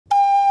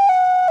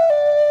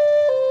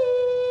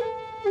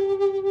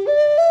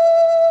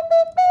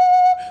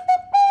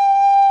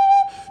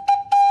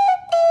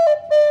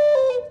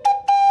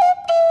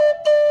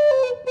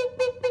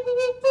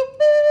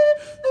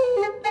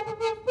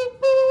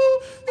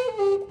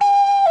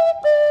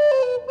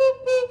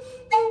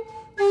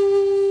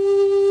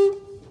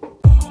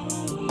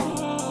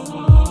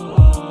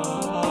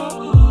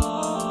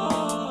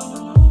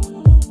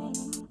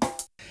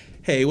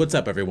Hey, what's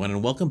up everyone,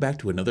 and welcome back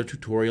to another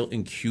tutorial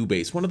in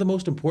Cubase. One of the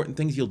most important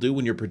things you'll do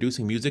when you're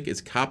producing music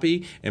is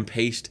copy and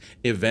paste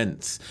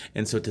events.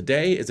 And so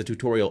today is a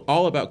tutorial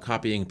all about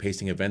copying and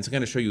pasting events. I'm going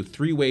to show you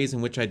 3 ways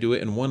in which I do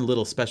it and one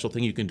little special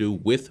thing you can do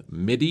with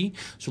MIDI.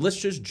 So let's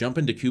just jump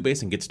into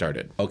Cubase and get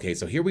started. Okay,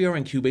 so here we are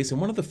in Cubase,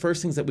 and one of the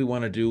first things that we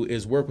want to do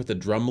is work with a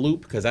drum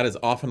loop, because that is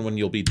often when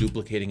you'll be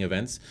duplicating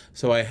events.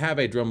 So I have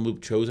a drum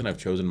loop chosen. I've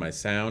chosen my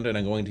sound, and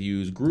I'm going to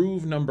use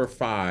groove number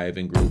 5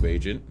 in Groove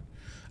Agent.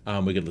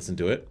 We can listen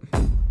to it.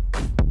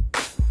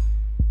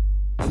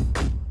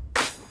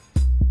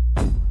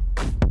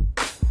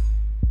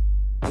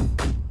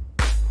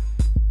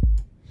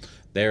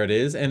 There it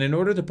is. And in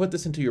order to put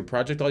this into your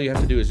project, all you have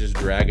to do is just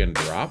drag and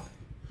drop.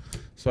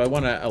 So I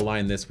want to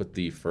align this with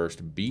the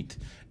first beat.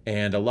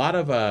 And a lot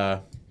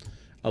of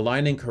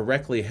aligning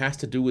correctly has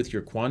to do with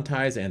your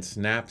quantize and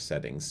snap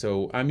settings.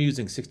 So I'm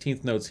using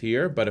 16th notes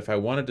here, but if I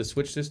wanted to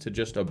switch this to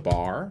just a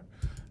bar,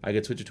 I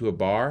could switch it to a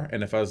bar,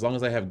 and as long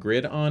as I have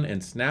grid on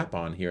and snap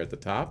on here at the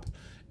top,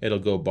 it'll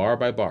go bar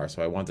by bar.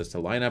 So I want this to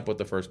line up with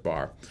the first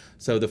bar.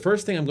 So the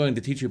first thing I'm going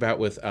to teach you about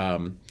with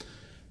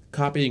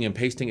copying and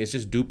pasting is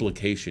just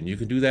duplication. You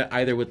can do that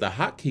either with the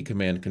hotkey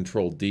command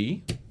Control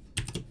D,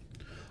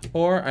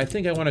 or I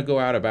think I want to go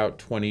out about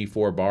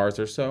 24 bars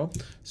or so.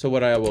 So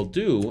what I will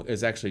do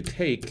is actually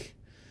take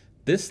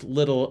this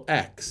little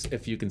X,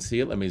 if you can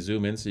see it. Let me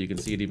zoom in so you can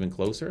see it even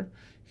closer.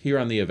 Here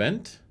on the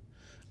event,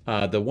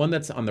 the one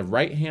that's on the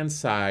right-hand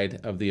side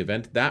of the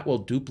event, that will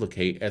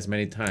duplicate as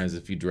many times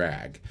if you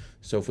drag.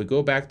 So if we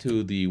go back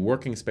to the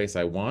working space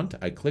I want,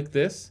 I click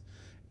this,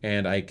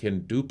 and I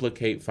can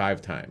duplicate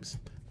 5 times.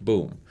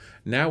 Boom.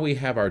 Now we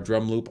have our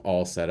drum loop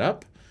all set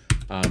up.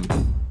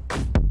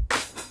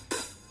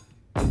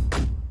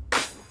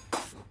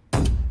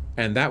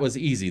 And that was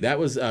easy. That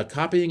was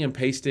copying and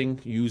pasting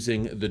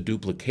using the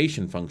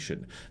duplication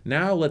function.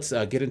 Now let's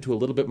get into a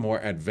little bit more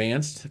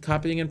advanced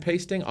copying and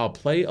pasting. I'll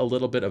play a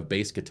little bit of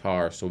bass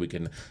guitar so we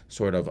can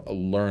sort of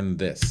learn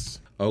this.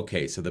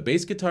 Okay, so the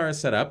bass guitar is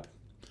set up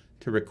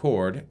to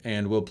record,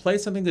 and we'll play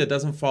something that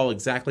doesn't fall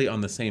exactly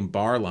on the same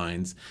bar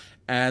lines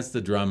as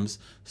the drums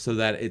so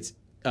that it's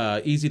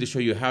easy to show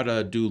you how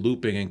to do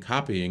looping and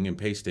copying and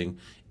pasting,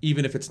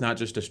 even if it's not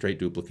just a straight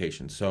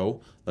duplication.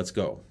 So let's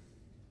go.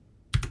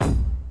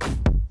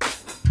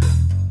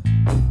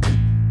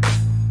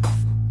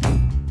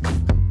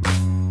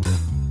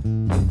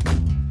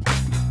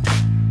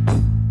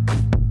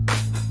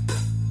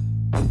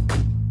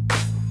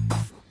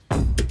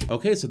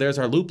 Okay, so there's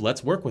our loop.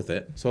 Let's work with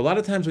it. So a lot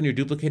of times when you're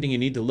duplicating, you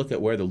need to look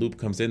at where the loop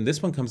comes in.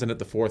 This one comes in at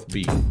the 4th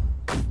beat.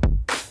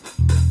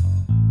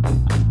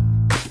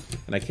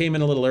 And I came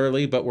in a little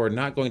early, but we're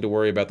not going to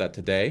worry about that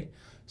today.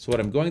 So what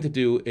I'm going to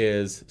do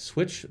is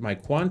switch my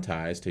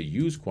quantize to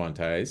use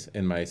quantize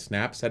in my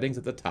snap settings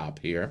at the top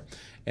here.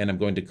 And I'm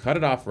going to cut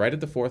it off right at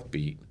the 4th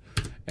beat.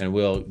 And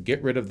we'll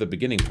get rid of the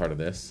beginning part of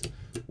this.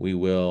 We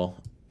will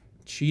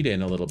cheat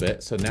in a little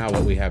bit. So now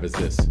what we have is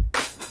this.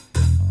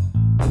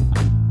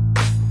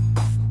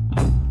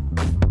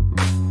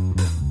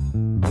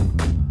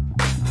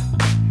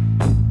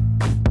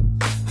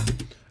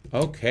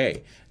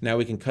 Okay, now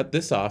we can cut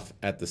this off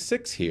at the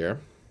 6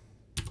 here,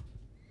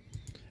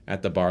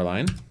 at the bar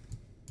line.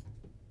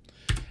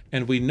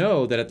 And we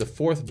know that at the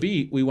 4th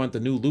beat, we want the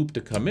new loop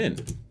to come in.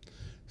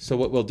 So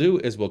what we'll do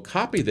is we'll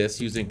copy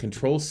this using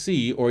Control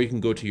C, or you can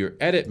go to your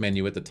Edit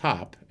menu at the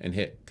top and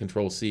hit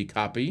Control C,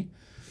 copy.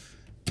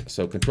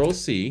 So Control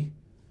C,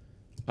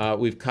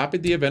 we've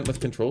copied the event with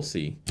Control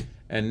C.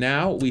 And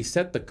now we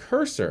set the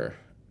cursor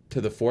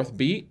to the 4th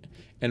beat,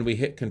 and we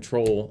hit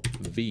Control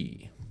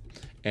V.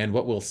 And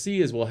what we'll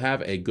see is we'll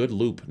have a good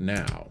loop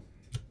now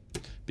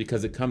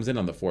because it comes in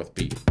on the 4th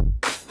beat.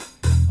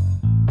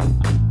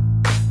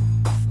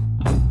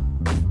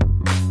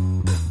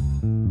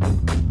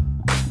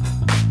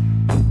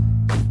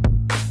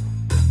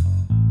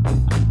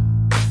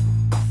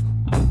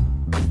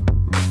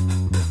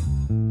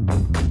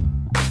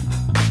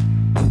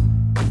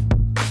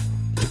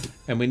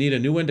 And we need a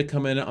new one to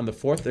come in on the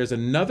 4th. There's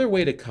another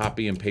way to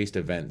copy and paste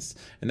events,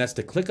 and that's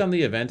to click on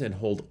the event and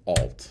hold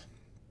Alt.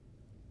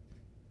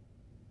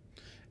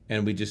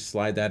 And we just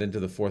slide that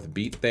into the 4th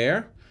beat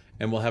there,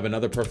 and we'll have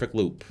another perfect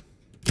loop.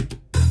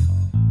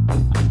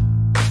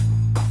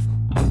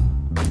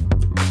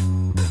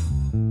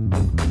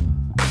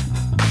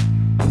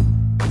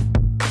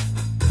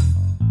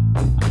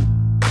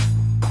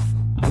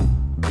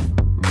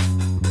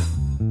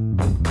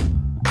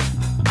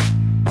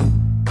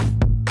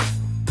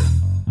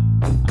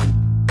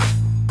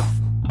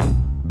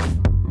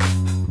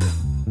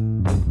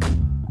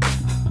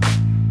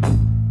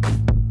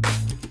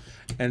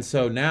 And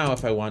so now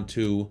if I want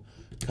to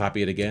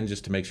copy it again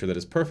just to make sure that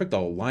it's perfect,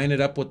 I'll line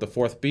it up with the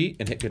 4th beat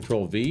and hit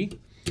Control V,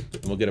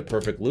 and we'll get a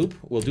perfect loop.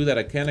 We'll do that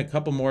again a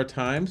couple more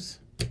times.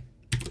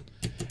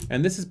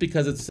 And this is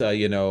because it's,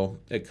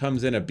 it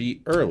comes in a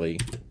beat early.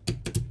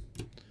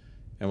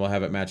 And we'll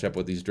have it match up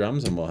with these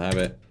drums, and we'll have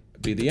it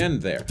be the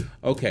end there.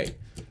 Okay,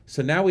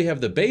 so now we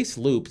have the bass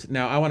looped.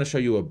 Now I want to show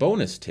you a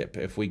bonus tip.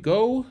 If we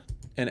go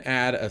and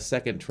add a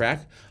second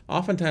track,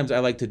 oftentimes I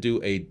like to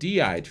do a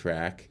DI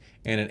track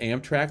and an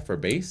amp track for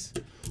bass.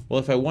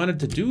 Well, if I wanted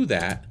to do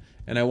that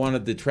and I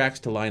wanted the tracks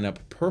to line up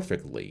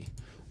perfectly,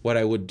 what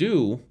I would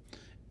do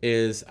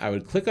is I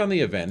would click on the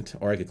event,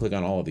 or I could click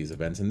on all of these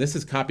events, and this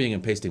is copying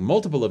and pasting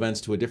multiple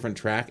events to a different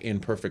track in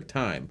perfect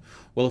time.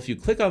 Well, if you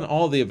click on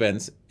all the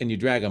events and you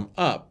drag them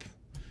up,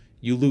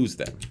 you lose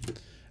them.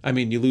 I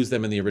mean, you lose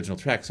them in the original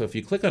track. So if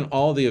you click on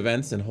all the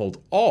events and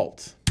hold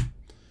Alt,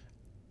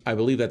 I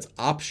believe that's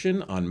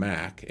Option on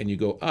Mac, and you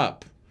go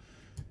up,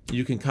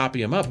 you can copy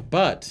them up,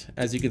 but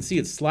as you can see,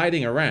 it's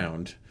sliding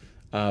around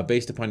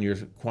based upon your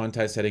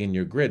quantize setting in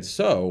your grid.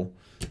 So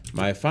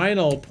my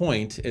final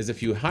point is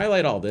if you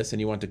highlight all this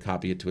and you want to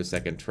copy it to a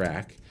second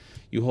track,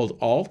 you hold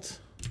Alt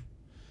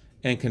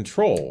and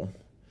Control,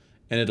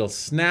 and it'll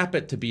snap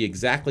it to be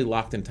exactly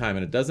locked in time.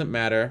 And it doesn't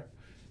matter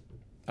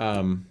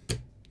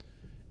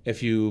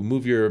if you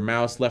move your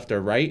mouse left or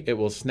right, it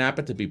will snap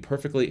it to be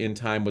perfectly in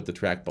time with the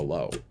track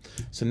below.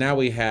 So now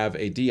we have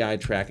a DI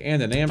track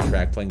and an amp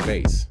track playing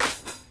bass.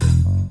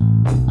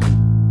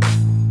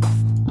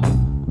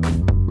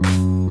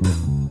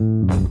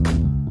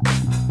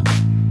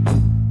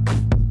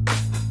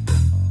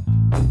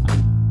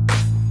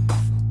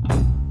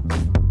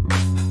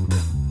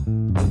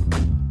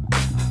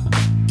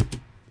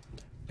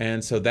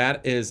 And so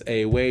that is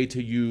a way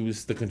to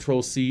use the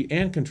Control-C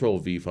and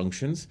Control-V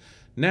functions.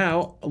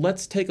 Now,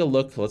 let's take a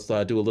look. Let's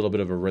do a little bit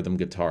of a rhythm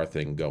guitar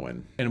thing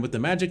going. And with the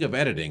magic of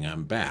editing,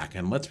 I'm back.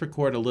 And let's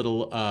record a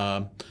little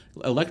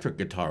electric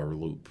guitar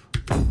loop.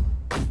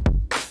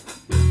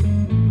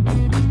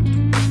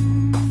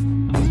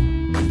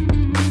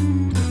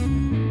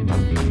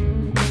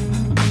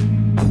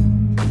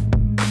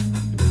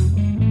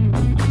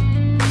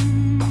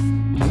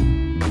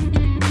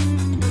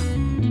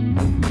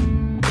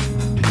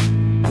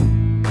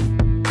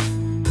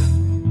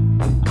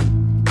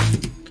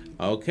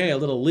 Okay, a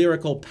little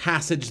lyrical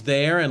passage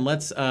there, and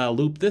let's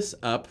loop this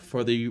up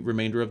for the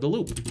remainder of the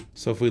loop.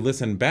 So if we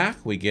listen back,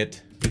 we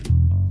get...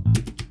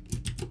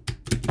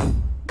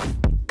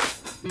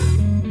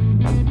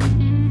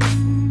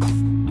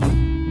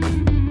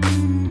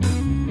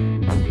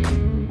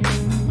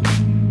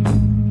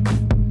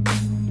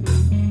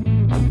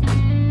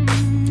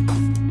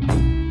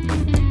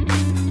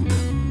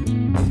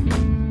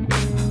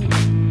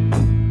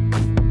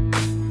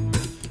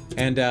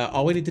 And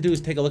all we need to do is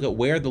take a look at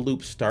where the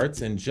loop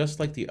starts, and just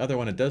like the other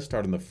one, it does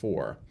start on the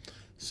 4.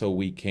 So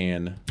we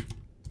can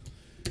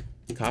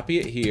copy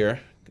it here,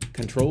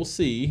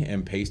 Control-C,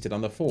 and paste it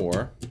on the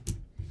 4,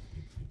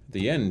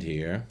 the end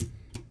here.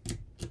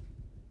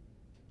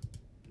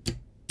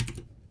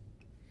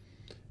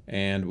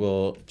 And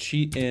we'll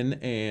cheat in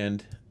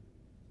and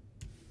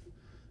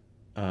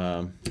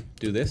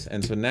do this.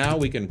 And so now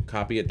we can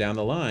copy it down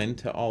the line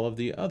to all of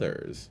the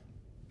others.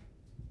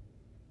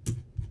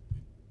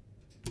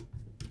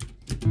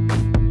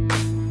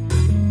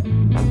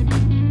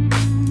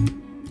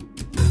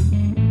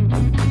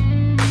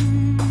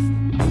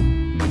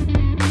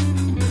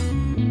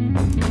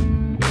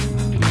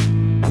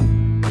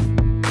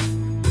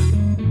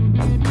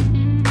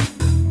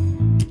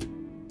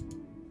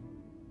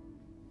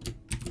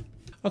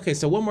 Okay,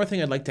 so one more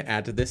thing I'd like to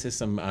add to this is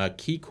some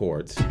key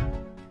chords.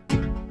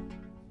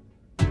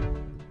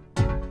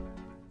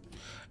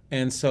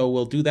 And so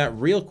we'll do that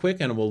real quick,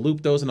 and we'll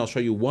loop those, and I'll show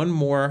you one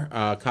more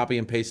copy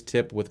and paste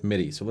tip with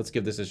MIDI. So let's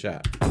give this a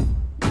shot.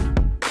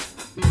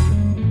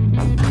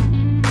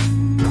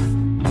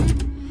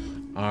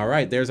 All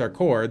right, there's our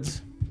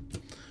chords.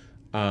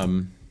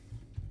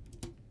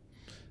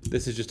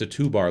 This is just a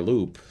 2-bar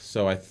loop,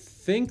 so I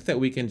think that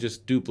we can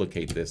just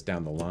duplicate this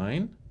down the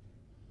line.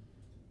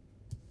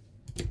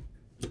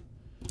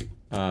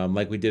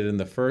 Like we did in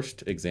the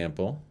first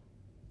example.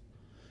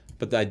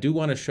 But I do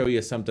want to show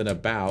you something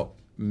about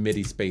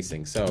MIDI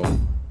spacing. So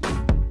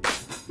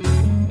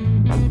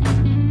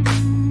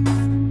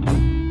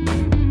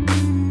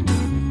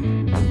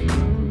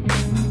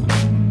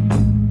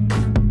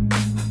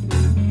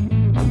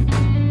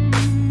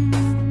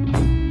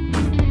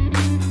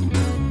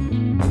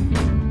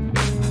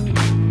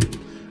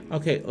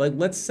okay, like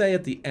let's say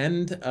at the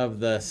end of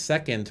the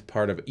second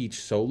part of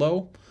each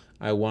solo,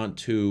 I want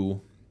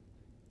to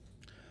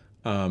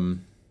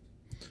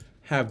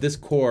have this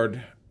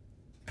chord,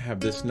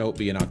 have this note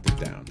be an octave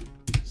down.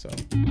 So.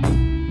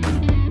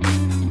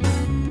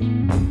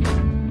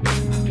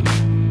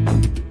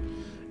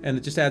 And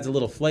it just adds a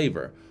little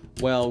flavor.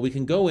 Well, we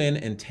can go in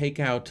and take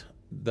out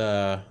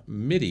the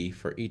MIDI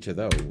for each of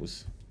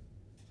those.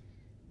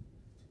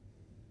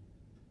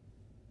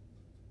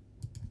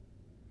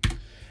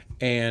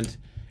 And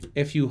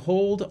if you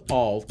hold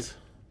Alt,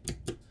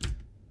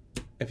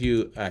 if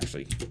you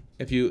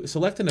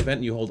select an event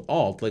and you hold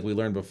Alt, like we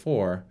learned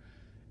before,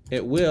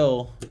 it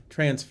will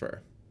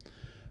transfer.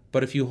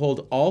 But if you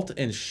hold Alt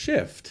and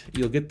Shift,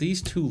 you'll get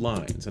these two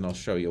lines, and I'll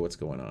show you what's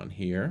going on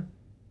here.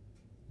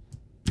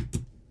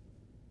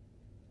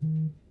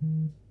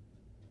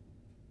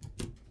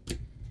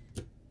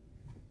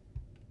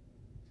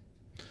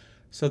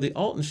 So the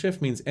Alt and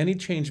Shift means any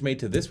change made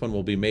to this one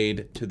will be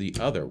made to the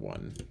other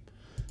one.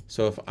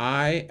 So if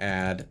I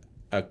add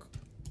a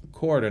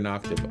chord an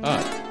octave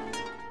up,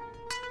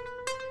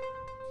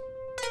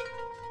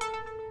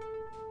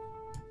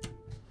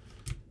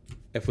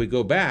 if we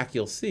go back,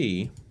 you'll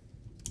see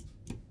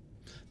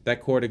that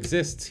chord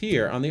exists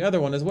here on the other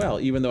one as well,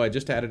 even though I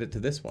just added it to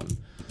this one.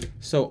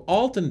 So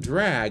Alt and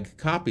drag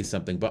copies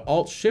something, but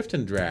Alt, Shift,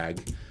 and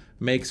drag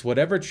makes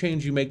whatever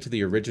change you make to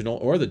the original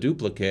or the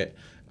duplicate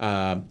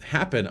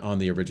happen on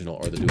the original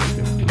or the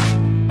duplicate.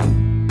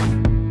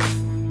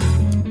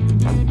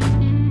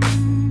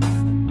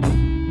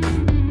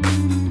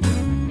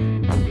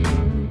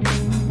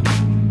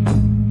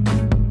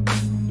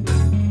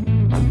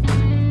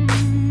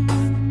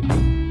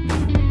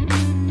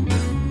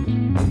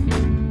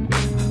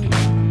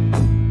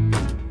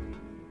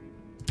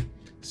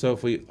 So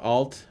if we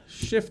Alt,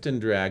 Shift,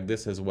 and drag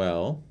this as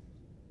well,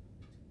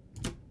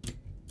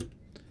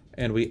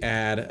 and we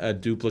add a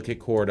duplicate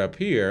chord up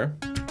here,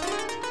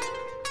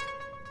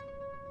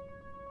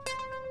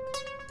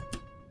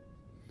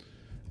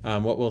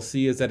 what we'll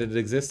see is that it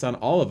exists on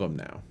all of them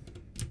now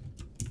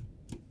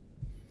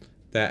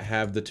that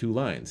have the two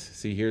lines.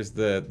 See, here's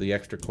the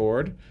extra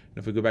chord, and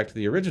if we go back to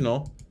the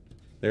original,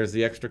 there's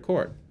the extra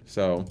chord.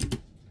 So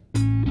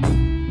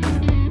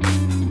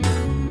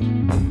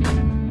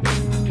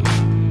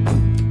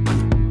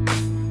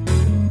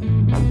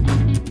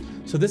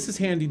this is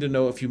handy to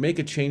know if you make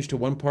a change to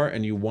one part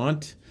and you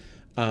want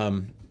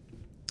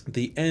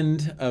the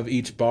end of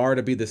each bar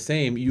to be the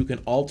same, you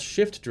can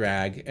Alt-Shift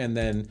drag, and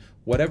then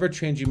whatever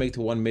change you make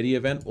to one MIDI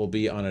event will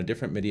be on a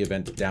different MIDI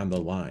event down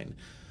the line.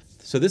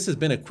 So this has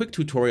been a quick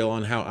tutorial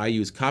on how I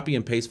use copy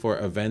and paste for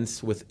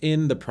events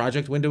within the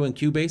project window in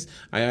Cubase.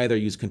 I either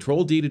use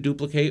Control-D to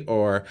duplicate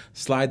or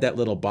slide that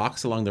little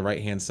box along the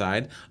right-hand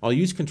side. I'll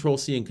use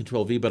Control-C and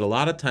Control-V, but a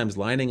lot of times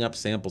lining up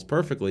samples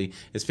perfectly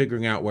is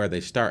figuring out where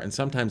they start, and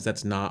sometimes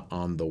that's not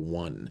on the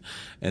one.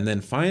 And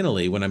then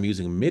finally, when I'm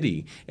using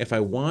MIDI, if I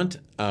want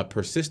a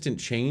persistent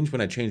change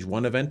when I change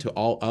one event to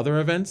all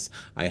other events,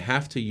 I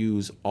have to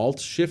use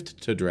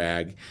Alt-Shift to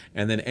drag,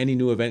 and then any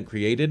new event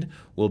created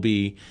will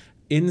be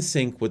in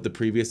sync with the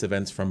previous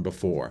events from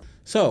before.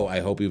 So I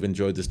hope you've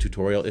enjoyed this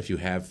tutorial. If you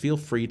have, feel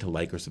free to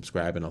like or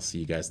subscribe, and I'll see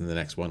you guys in the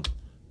next one.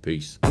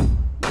 Peace.